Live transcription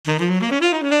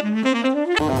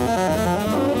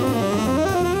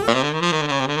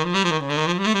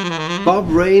Bob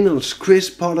Reynolds, Chris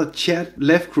Potter, Chad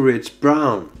Lefkowitz,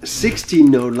 Brown. A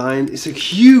 16-note line is a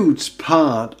huge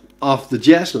part of the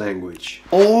jazz language.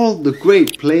 All the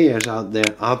great players out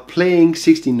there are playing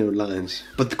 16-note lines.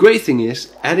 But the great thing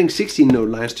is, adding 16-note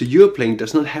lines to your playing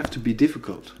does not have to be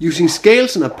difficult. Using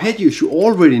scales and arpeggios you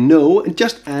already know, and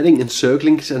just adding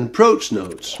encirclings and approach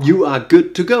notes, you are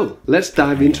good to go. Let's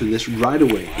dive into this right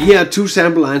away. Here are two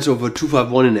sample lines over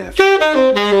 251 in F.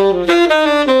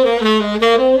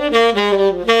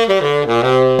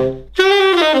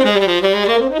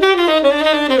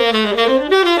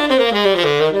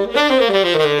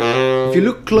 If you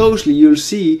look closely, you'll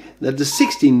see that the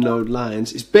 16-note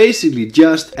lines is basically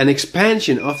just an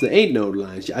expansion of the 8-note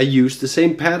lines. I use the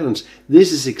same patterns.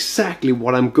 This is exactly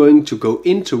what I'm going to go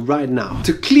into right now.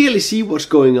 To clearly see what's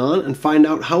going on and find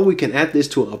out how we can add this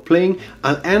to our playing,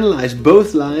 I'll analyze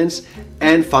both lines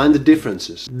and find the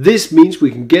differences. This means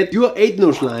we can get your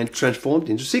 8-note line transformed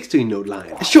into 16-note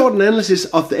line. A short analysis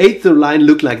of the 8th-note line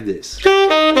look like this.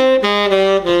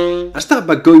 I start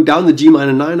by going down the G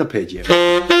minor 9 arpeggio,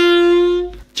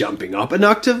 jumping up an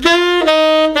octave,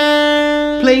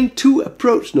 playing two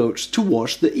approach notes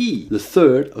towards the E, the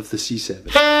third of the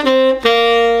C7.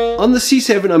 On the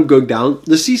C7 I'm going down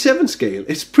the C7 scale.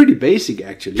 It's pretty basic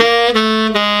actually.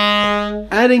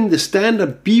 Adding the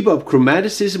standard bebop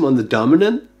chromaticism on the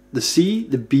dominant, the C,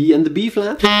 the B and the B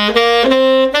flat.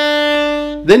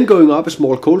 Then going up a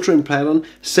small Coltrane pattern,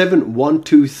 7, 1,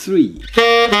 2, 3.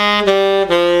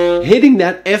 Hitting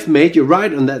that F major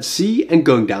right on that C and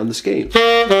going down the scale.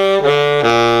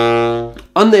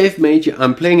 On the F major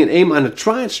I'm playing an A minor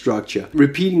triad structure,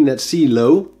 repeating that C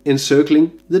low,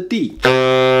 encircling the D.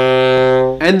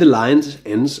 And the line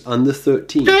ends on the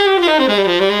 13.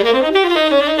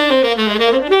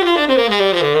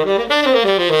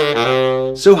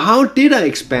 So how did I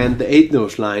expand the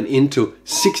 8-note line into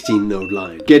 16-note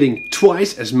line, getting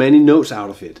twice as many notes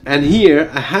out of it? And here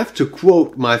I have to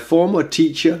quote my former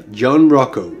teacher John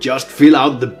Rocco. Just fill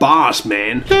out the bars,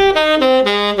 man.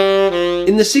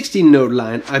 In the 16-note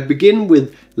line I begin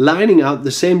with lining out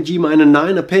the same G minor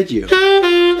 9 arpeggio.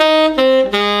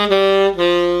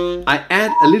 I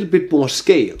add a little bit more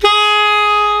scale.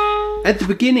 At the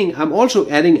beginning I'm also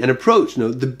adding an approach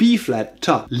note, the B flat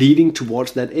top, leading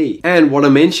towards that A. And what I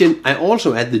mentioned, I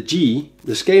also add the G,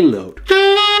 the scale note.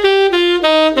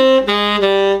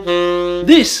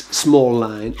 This small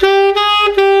line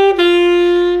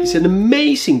is an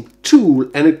amazing tool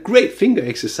and a great finger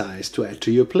exercise to add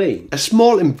to your playing. A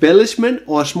small embellishment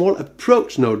or a small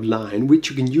approach note line which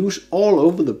you can use all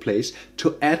over the place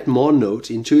to add more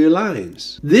notes into your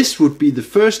lines. This would be the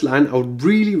first line I would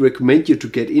really recommend you to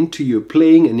get into your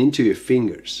playing and into your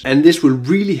fingers. And this will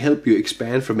really help you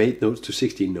expand from 8 notes to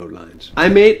 16 note lines. I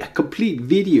made a complete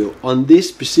video on this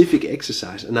specific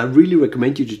exercise and I really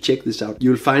recommend you to check this out.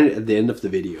 You'll find it at the end of the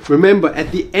video. Remember,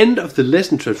 at the end of the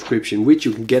lesson transcription, which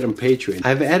you can get on Patreon,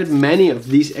 I've added many of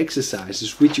these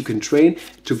exercises which you can train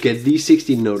to get these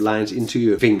 16 note lines into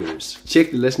your fingers.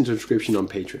 Check the lesson transcription on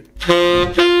Patreon.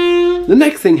 The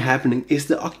next thing happening is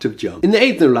the octave jump. In the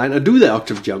 8th note line I do the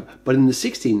octave jump, but in the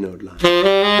 16 note line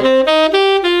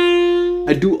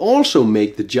I do also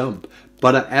make the jump,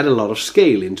 but I add a lot of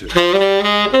scale into it.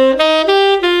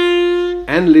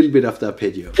 And a little bit of the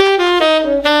arpeggio.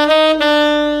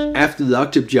 After the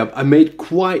octave jump I made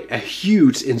quite a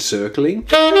huge encircling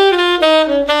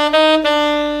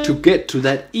to get to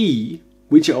that E,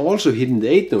 which I also hit in the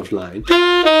 8th note line,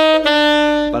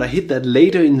 but I hit that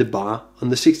later in the bar on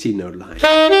the 16th note line.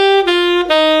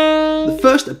 The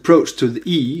first approach to the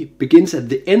E begins at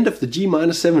the end of the G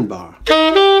minor 7 bar.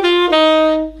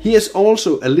 Here's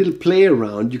also a little play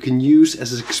around you can use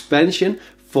as an expansion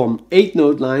from 8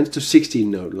 note lines to 16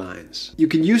 note lines. You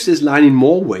can use this line in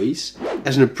more ways,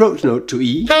 as an approach note to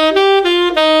E,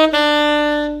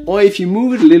 or if you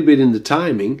move it a little bit in the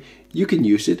timing, you can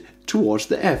use it towards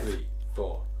the F. 3,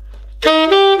 4.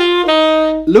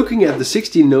 Looking at the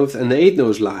 16 notes and the 8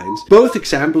 note lines, both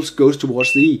examples goes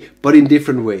towards the E, but in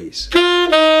different ways.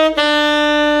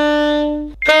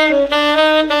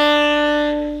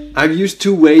 I've used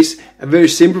two ways, a very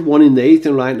simple one in the 8th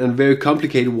note line and a very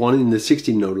complicated one in the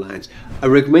 16 note lines. I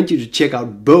recommend you to check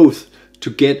out both to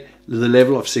get the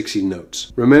level of 16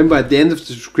 notes. Remember, at the end of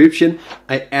the description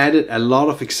I added a lot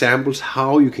of examples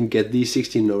how you can get these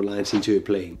 16 note lines into your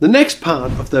playing. The next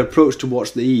part of the approach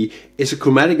towards the E is a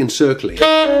chromatic encircling.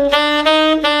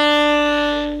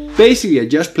 Basically I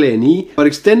just play an E, but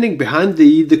extending behind the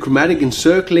E, the chromatic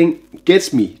encircling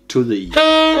gets me to the E.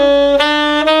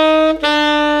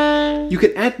 You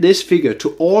can add this figure to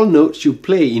all notes you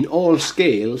play in all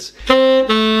scales. I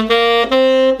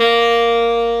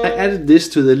added this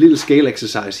to the little scale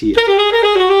exercise here.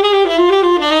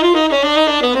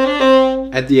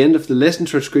 At the end of the lesson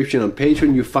transcription on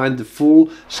Patreon, you find the full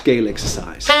scale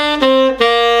exercise.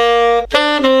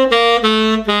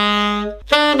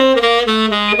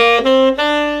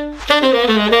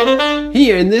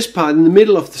 Here in this part, in the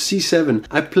middle of the C7,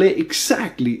 I play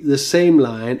exactly the same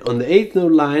line on the 8th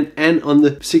note line and on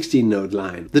the 16th note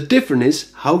line. The difference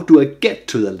is, how do I get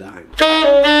to the line?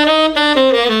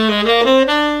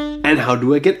 And how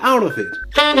do I get out of it?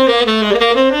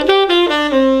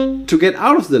 To get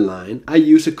out of the line, I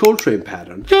use a Coltrane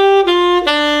pattern,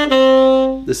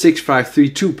 the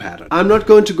 6-5-3-2 pattern. I'm not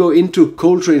going to go into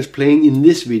Coltrane's playing in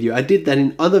this video. I did that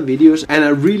in other videos, and I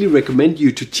really recommend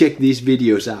you to check these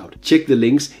videos out. Check the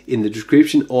links in the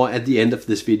description, or at the end of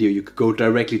this video you could go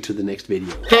directly to the next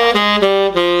video.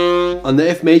 On the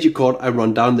F major chord, I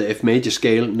run down the F major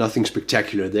scale, nothing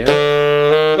spectacular there.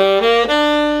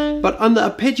 But on the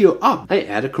arpeggio up, I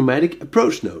add a chromatic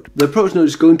approach note. The approach note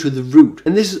is going to the root,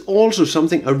 and this is also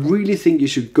something I really think you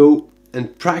should go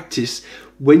and practice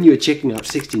when you're checking out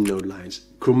 16 note lines.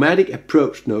 Chromatic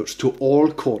approach notes to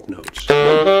all chord notes.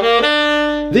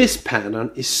 This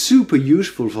pattern is super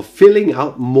useful for filling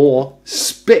out more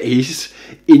space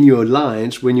in your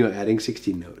lines when you're adding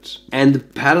 16 notes. And the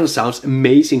pattern sounds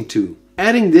amazing too.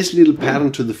 Adding this little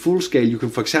pattern to the full scale, you can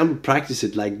for example practice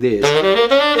it like this.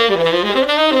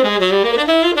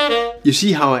 You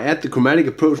see how I add the chromatic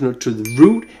approach note to the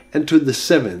root and to the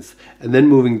 7th, and then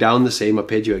moving down the same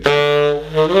arpeggio again.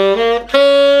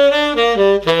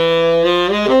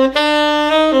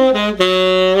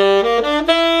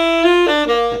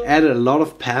 I added a lot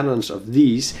of patterns of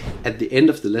these at the end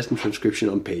of the lesson transcription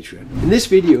on Patreon. In this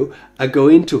video, I go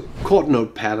into chord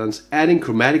note patterns, adding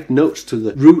chromatic notes to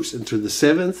the roots and to the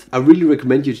 7th. I really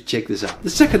recommend you to check this out. The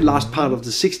second last part of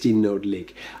the 16 note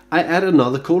lick, I add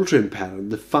another Coltrane pattern,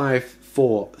 the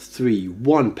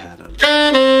 5-4-3-1 pattern.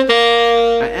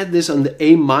 I add this on the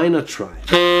A minor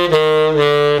triad.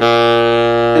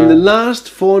 And the last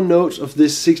 4 notes of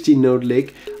this 16 note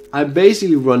lick, I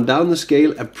basically run down the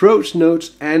scale, approach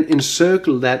notes, and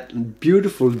encircle that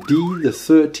beautiful D, the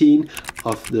 13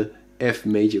 of the F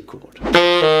major chord.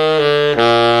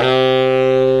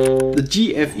 The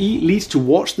G, F, E leads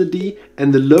towards the D,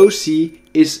 and the low C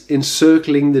is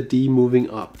encircling the D moving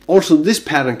up. Also, this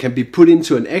pattern can be put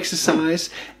into an exercise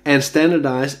and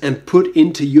standardized and put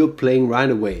into your playing right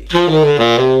away.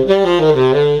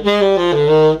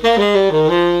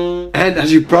 And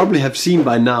as you probably have seen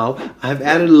by now, I have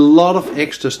added a lot of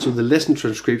extras to the lesson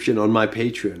transcription on my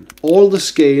Patreon. All the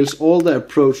scales, all the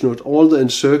approach notes, all the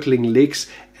encircling licks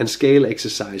and scale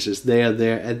exercises, they are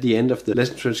there at the end of the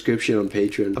lesson transcription on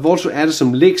Patreon. I've also added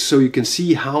some licks so you can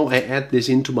see how I add this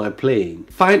into my playing.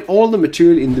 Find all the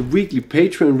material in the weekly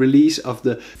Patreon release of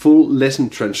the full lesson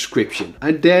transcription.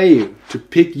 I dare you to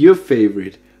pick your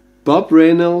favorite, Bob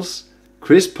Reynolds,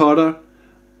 Chris Potter,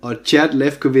 or Chad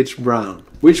Lefkowitz Brown.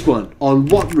 Which one? On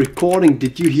what recording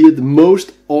did you hear the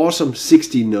most awesome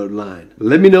 16 note line?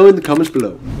 Let me know in the comments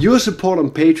below. Your support on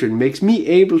Patreon makes me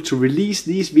able to release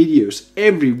these videos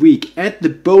every week, add the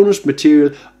bonus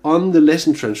material on the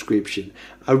lesson transcription.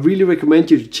 I really recommend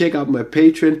you to check out my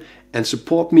Patreon and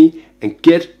support me and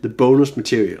get the bonus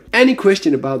material. Any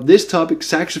question about this topic,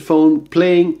 saxophone,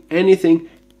 playing, anything,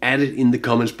 add it in the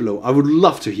comments below. I would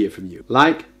love to hear from you.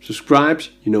 Like, subscribe,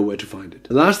 you know where to find it.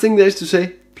 The last thing there is to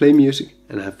say, play music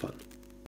and have fun.